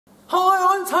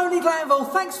Hi, I'm Tony Glanville.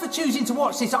 Thanks for choosing to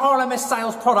watch this RLMS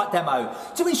sales product demo.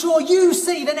 To ensure you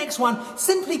see the next one,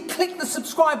 simply click the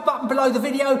subscribe button below the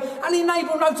video and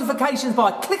enable notifications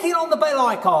by clicking on the bell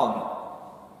icon.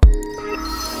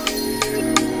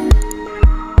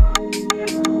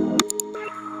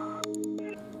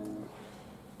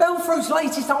 Belfruit's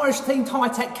latest Irish-themed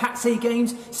high-tech cat-sea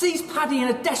games sees Paddy in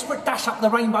a desperate dash up the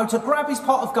rainbow to grab his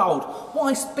pot of gold,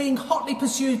 whilst being hotly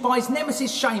pursued by his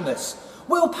nemesis Seamus.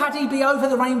 Will Paddy be over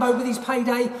the rainbow with his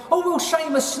payday, or will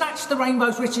Seamus snatch the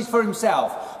rainbow's riches for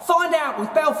himself? Find out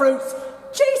with Belfruit's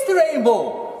Chase the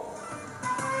Rainbow!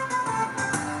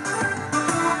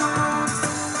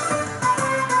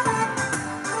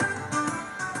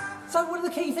 So what are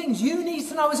the key things you need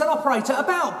to know as an operator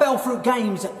about Belfruit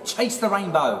Games Chase the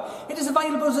Rainbow? It is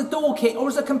available as a door kit or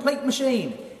as a complete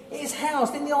machine. It is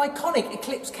housed in the iconic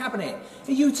Eclipse cabinet.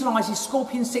 It utilises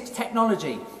Scorpion 6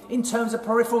 technology. In terms of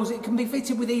peripherals, it can be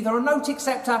fitted with either a note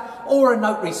acceptor or a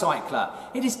note recycler.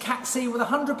 It is Cat C with a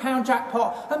 £100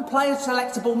 jackpot and player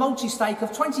selectable multi-stake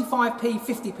of 25p,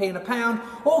 50p and a pound,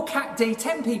 or Cat D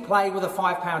 10p play with a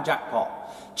 £5 jackpot.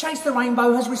 Chase the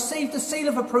Rainbow has received a seal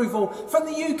of approval from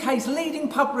the UK's leading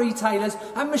pub retailers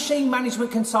and machine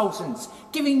management consultants,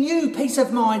 giving you peace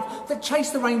of mind that Chase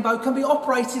the Rainbow can be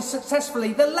operated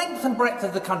successfully the length and breadth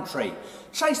of the country.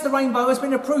 Chase the Rainbow has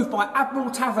been approved by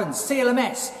Admiral Taverns,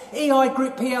 CLMS, EI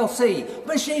Group PLC,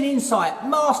 Machine Insight,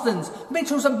 Marston's,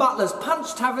 Mitchells and Butlers,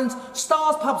 Punch Taverns,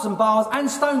 Stars Pubs and Bars and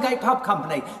Stonegate Pub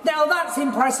Company. Now that's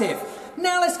impressive.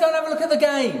 Now let's go and have a look at the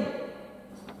game.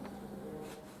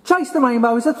 Chase the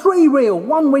Rainbow is a 3-reel,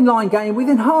 1-win line game with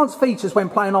enhanced features when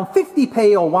playing on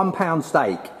 50p or £1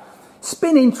 stake.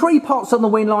 Spinning 3 pots on the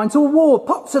win line to award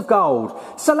pots of gold.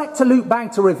 Select a loot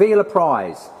bag to reveal a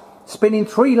prize. Spinning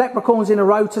 3 leprechauns in a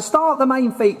row to start the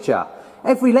main feature.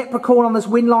 Every leprechaun on this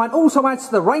win line also adds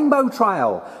to the rainbow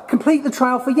trail. Complete the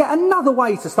trail for yet another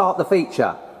way to start the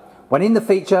feature. When in the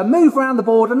feature, move around the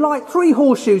board and light 3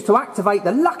 horseshoes to activate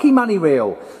the lucky money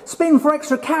reel. Spin for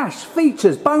extra cash,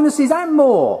 features, bonuses and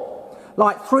more.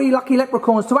 Light 3 lucky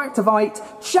leprechauns to activate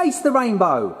Chase the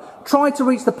Rainbow. Try to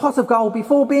reach the pot of gold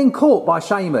before being caught by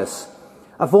Seamus.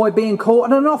 Avoid being caught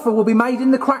and an offer will be made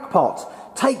in the crackpot.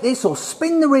 Take this or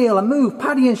spin the reel and move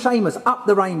Paddy and Seamus up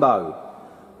the rainbow.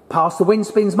 Pass the win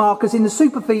spins markers in the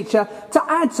super feature to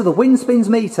add to the win spins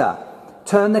meter.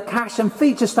 Turn the cash and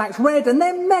feature stacks red and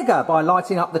then mega by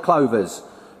lighting up the clovers.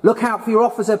 Look out for your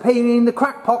offers appearing in the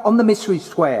crackpot on the mystery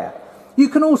square. You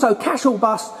can also cash or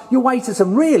bust your way to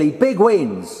some really big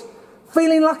wins.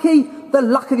 Feeling lucky? The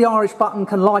Luck of the Irish button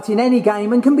can light in any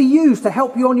game and can be used to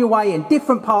help you on your way in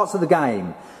different parts of the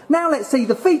game. Now let's see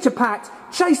the feature-packed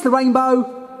Chase the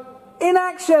Rainbow in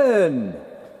action!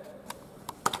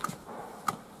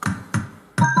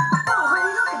 Oh,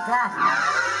 look at that!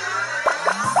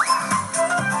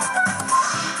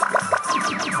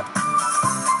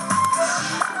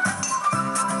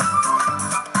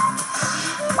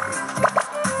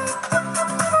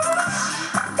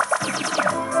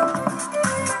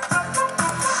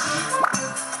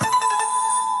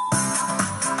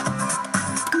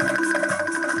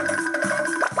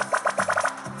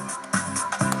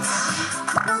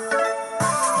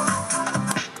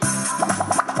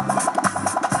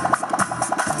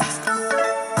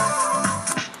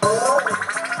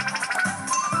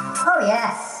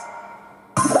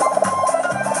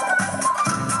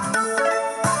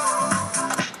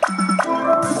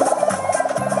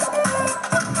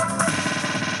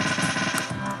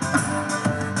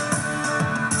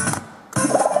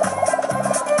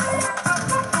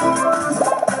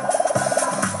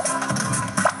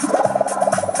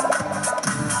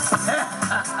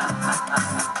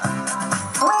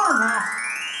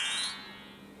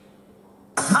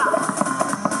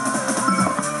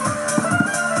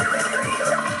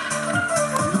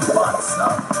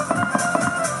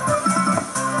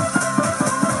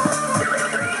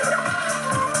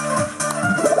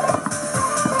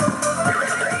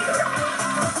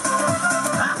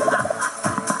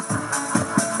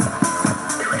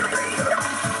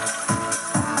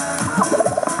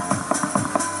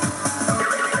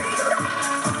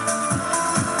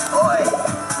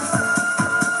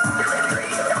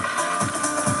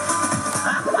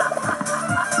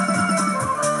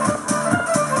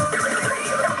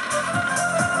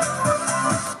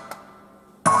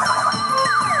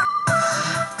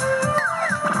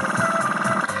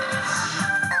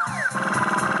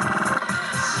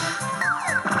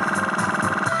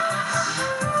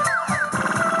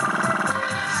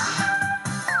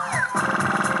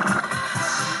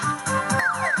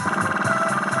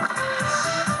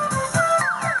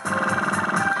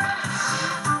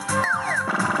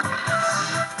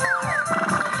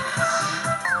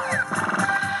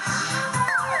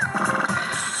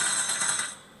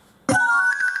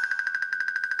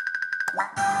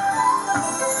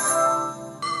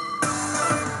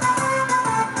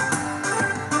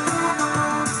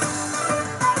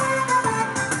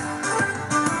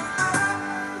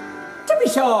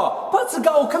 sure. Pots of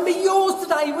Gold can be yours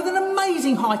today with an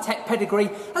amazing high-tech pedigree,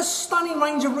 a stunning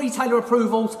range of retailer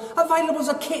approvals, available as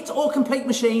a kit or complete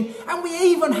machine, and we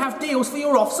even have deals for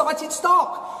your off-sited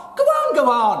stock. Go on, go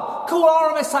on. Call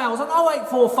RMS Sales on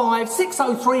 0845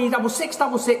 603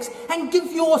 6666 and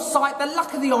give your site the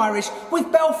luck of the Irish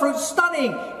with Belfruit's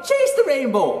stunning Cheese to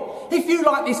Rainbow. If you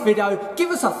like this video,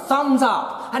 give us a thumbs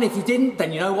up, and if you didn't,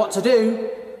 then you know what to do.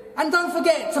 And don't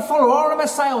forget to follow RMS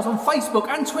Sales on Facebook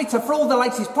and Twitter for all the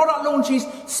latest product launches,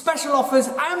 special offers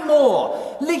and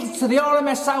more. Links to the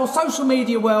RMS Sales social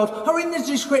media world are in the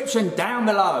description down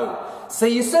below.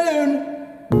 See you soon.